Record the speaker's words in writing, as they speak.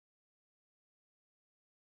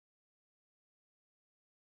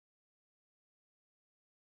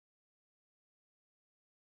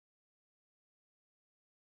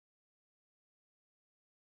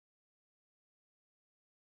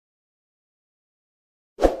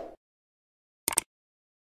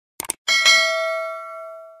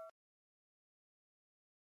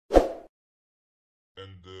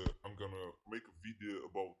and I'm gonna make a video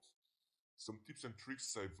about some tips and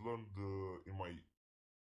tricks I've learned in my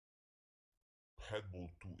Headball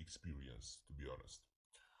 2 experience, to be honest.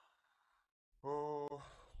 Uh,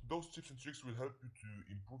 those tips and tricks will help you to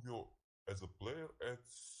improve your as a player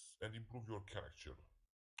and improve your character.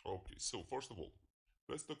 Okay, so first of all,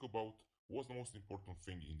 let's talk about what's the most important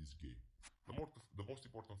thing in this game. The most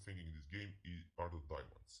important thing in this game are the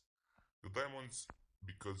diamonds. The diamonds,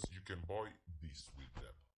 because you can buy this with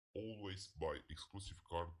them. Always buy exclusive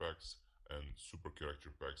card packs and super character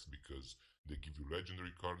packs because they give you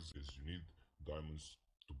legendary cards as you need diamonds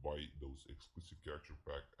to buy those exclusive character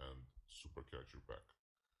pack and super character pack.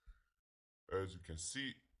 As you can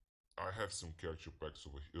see, I have some character packs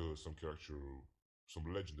over here, some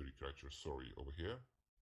legendary characters, sorry, over here.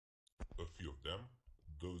 A few of them.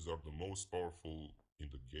 Those are the most powerful in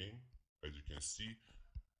the game. As you can see,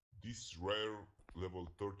 this rare, level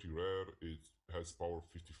 30 rare, it has power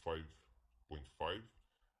 55.5,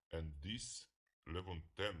 and this level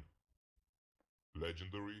 10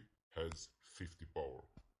 legendary has 50 power.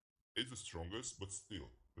 It's the strongest, but still,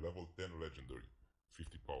 level 10 legendary,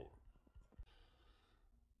 50 power.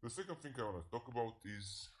 The second thing I want to talk about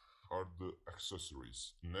are the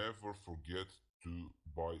accessories. Never forget to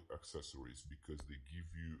buy accessories because they give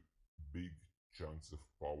you big chunks of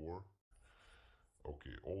power.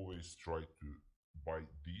 Okay, always try to buy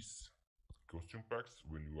these costume packs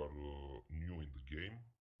when you are new in the game.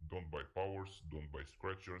 Don't buy powers, don't buy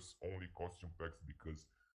scratchers, only costume packs because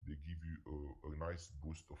they give you a nice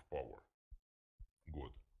boost of power.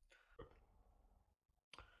 Good.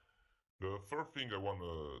 The third thing I want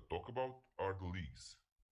to talk about are the leagues.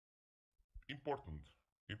 Important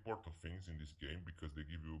things in this game because they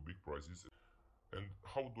give you big prizes. And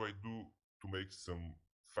how do I do to make some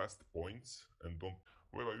fast points and don't...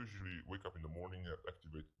 Well, I usually wake up in the morning and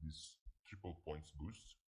activate this triple points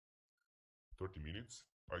boost. 30 minutes,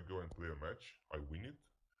 I go and play a match, I win it,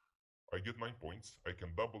 I get 9 points, I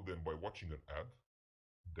can double them by watching an ad,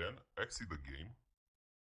 then exit the game,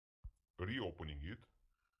 reopening it,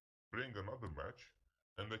 playing another match,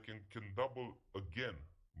 and I can double again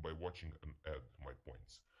by watching an ad my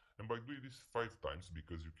points. And by doing this 5 times,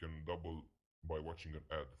 because you can double by watching an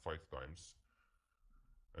ad 5 times,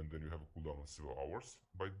 and then you have a cooldown of several hours.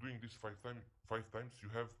 By doing this 5 times, you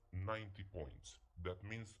have 90 points. That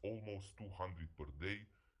means almost 200 per day.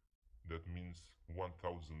 That means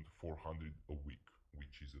 1,400 a week,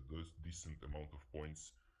 which is a decent amount of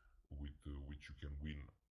points with which you can win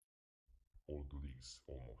all the leagues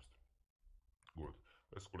almost. Good.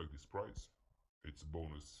 Let's collect this prize. It's a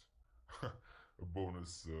bonus, a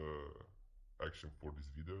bonus action for this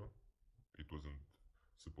video. It wasn't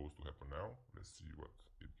supposed to happen now. Let's see what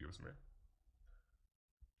it gives me.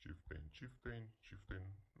 Chieftain.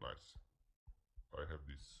 Nice. I have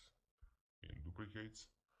this in duplicates,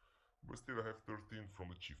 but still I have 13 from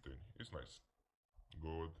the Chieftain. It's nice.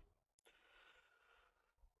 Good.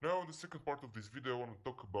 Now in the second part of this video I want to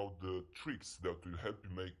talk about the tricks that will help you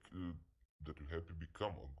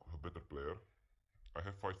become a better player. I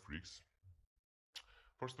have 5 tricks.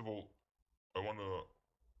 First of all, I want to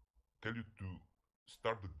tell you to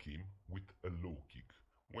start the game with a low kick.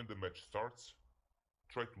 When the match starts,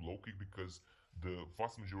 try to low kick because the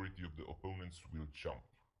vast majority of the opponents will jump.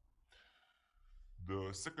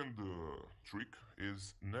 The second trick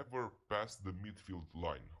is never pass the midfield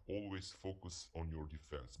line. Always focus on your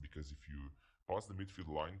defense because if you pass the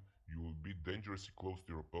midfield line, you will be dangerously close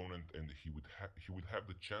to your opponent and he would have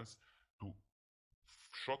the chance to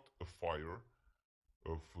shot a fire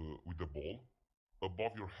with the ball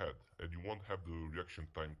above your head, and you won't have the reaction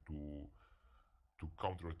time to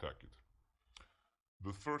counterattack it.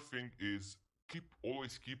 The third thing is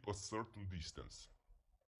always keep a certain distance.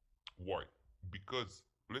 Why? Because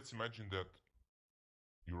let's imagine that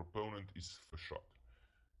your opponent is a shot.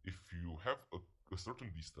 If you have a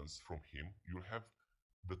certain distance from him, you'll have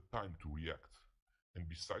the time to react. And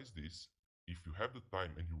besides this, if you have the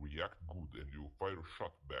time and you react good and you fire a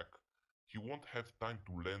shot back, he won't have time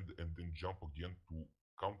to land and then jump again to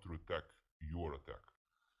counterattack your attack.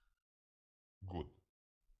 Good.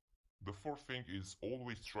 The fourth thing is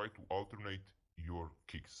always try to alternate your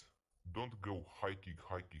kicks. Don't go high kick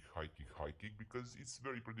because it's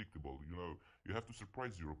very predictable. You have to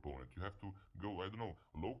surprise your opponent. You have to go, I don't know,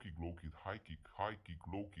 low kick, high kick,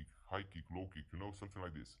 low kick, high kick, low kick, something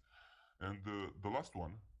like this. And the last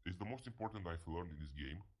one is the most important I've learned in this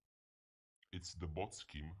game. It's the bot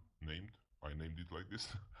scheme named. I named it like this.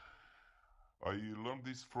 I learned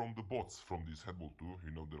this from the bots from this Headball 2.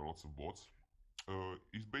 There are lots of bots.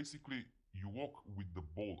 It's basically you walk with the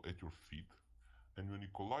ball at your feet, and when you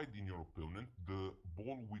collide in your opponent, the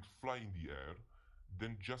ball will fly in the air,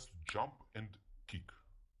 then just jump and kick.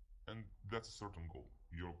 And that's a certain goal.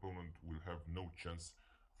 Your opponent will have no chance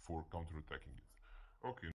for counterattacking it.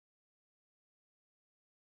 Okay.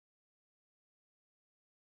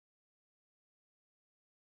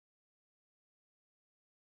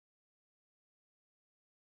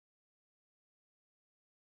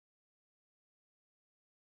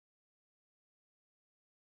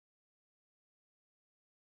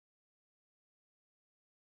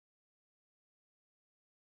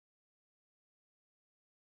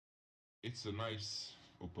 It's a nice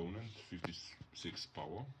opponent, 56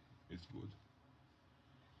 power. It's good.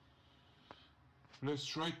 Let's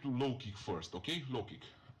try to low kick first, okay? Low kick.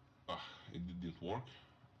 Ah, it didn't work.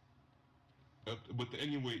 But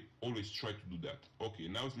anyway, always try to do that. Okay,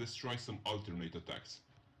 now let's try some alternate attacks.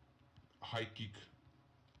 High kick,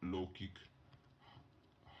 low kick,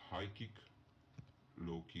 high kick,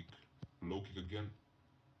 low kick again.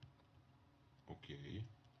 Okay,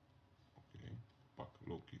 okay, back,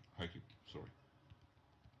 low kick, high kick, sorry.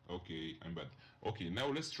 Okay, I'm bad. Okay, now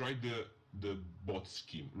let's try the bot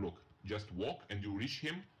scheme. Look, just walk and you reach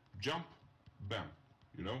him, jump, bam,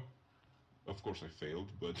 you know? Of course I failed,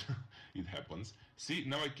 but it happens. See,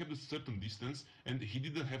 now I kept a certain distance and he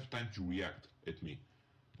didn't have time to react at me.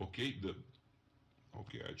 Okay,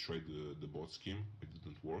 I tried the bot scheme, it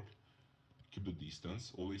didn't work. Keep the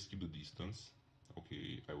distance, always keep the distance.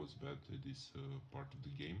 Okay, I was bad at this part of the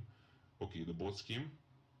game. Okay, the bot scheme.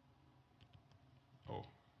 Oh,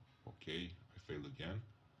 okay, I failed again.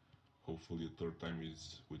 Hopefully the third time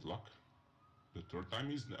is with luck. The third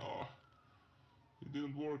time is... Oh, it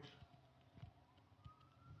didn't work.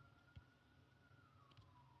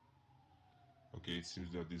 Okay, it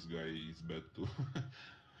seems that this guy is bad too.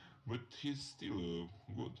 But he's still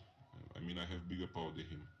good. I mean, I have bigger power than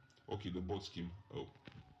him. Okay, the bot scheme. Oh,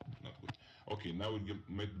 not good. Okay, now we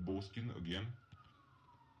make the bot scheme again.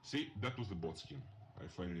 See, that was the bot scheme. I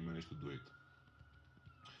finally managed to do it.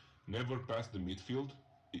 Never pass the midfield.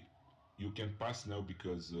 You can pass now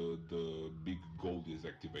because the big gold is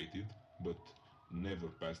activated, but never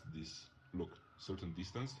pass this. Look, certain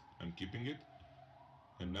distance. I'm keeping it.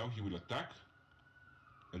 And now he will attack.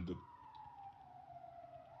 And the...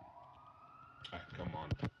 Ah, come on.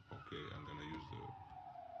 Okay, I'm gonna use the...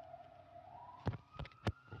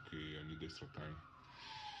 Okay, I need extra time.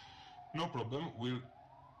 No problem. We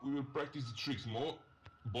will practice the tricks more.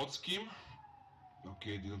 Bot scheme.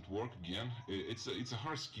 Okay, it didn't work again. It's a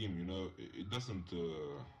hard scheme, you know. It doesn't.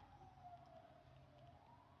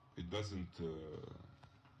 It doesn't.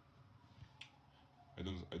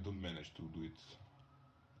 I don't manage to do it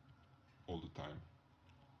all the time.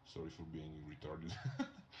 Sorry for being retarded.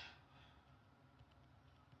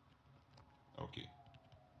 Okay.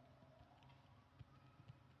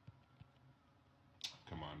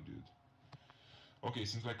 Come on, dude. Okay,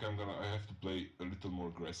 seems like I have to play a little more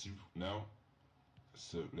aggressive now.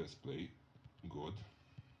 So let's play. Good.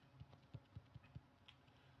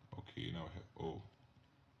 Okay, now I have... Oh.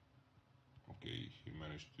 Okay, he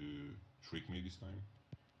managed to trick me this time.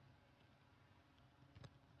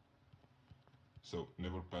 So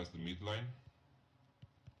never pass the midline.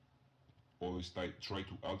 Always try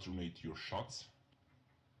to alternate your shots.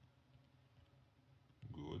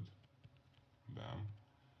 Good. Bam.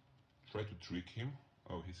 Try to trick him.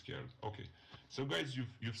 Oh, he's scared. Okay. So guys,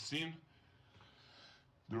 you've seen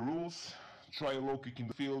the rules. Try a low kick in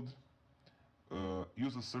the field.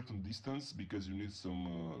 Use a certain distance because you need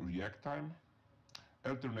some react time.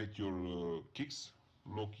 Alternate your kicks.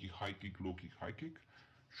 Low kick, high kick, low kick, high kick.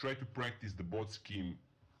 Try to practice the bot scheme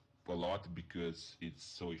a lot because it's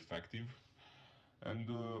so effective. And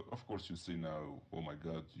of course you say now, oh my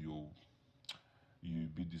god, you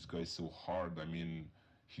beat this guy so hard. I mean,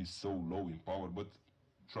 he's so low in power, but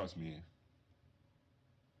trust me,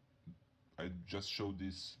 I just showed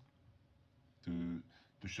this to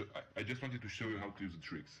show. I just wanted to show you how to use the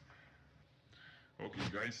tricks. Okay,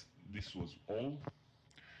 guys, this was all,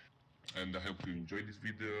 and I hope you enjoyed this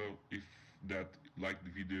video. If that like the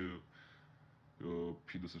video,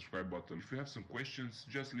 hit the subscribe button. If you have some questions,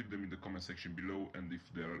 just leave them in the comment section below, and if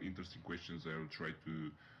there are interesting questions, I'll try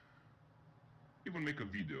to even make a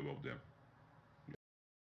video about them.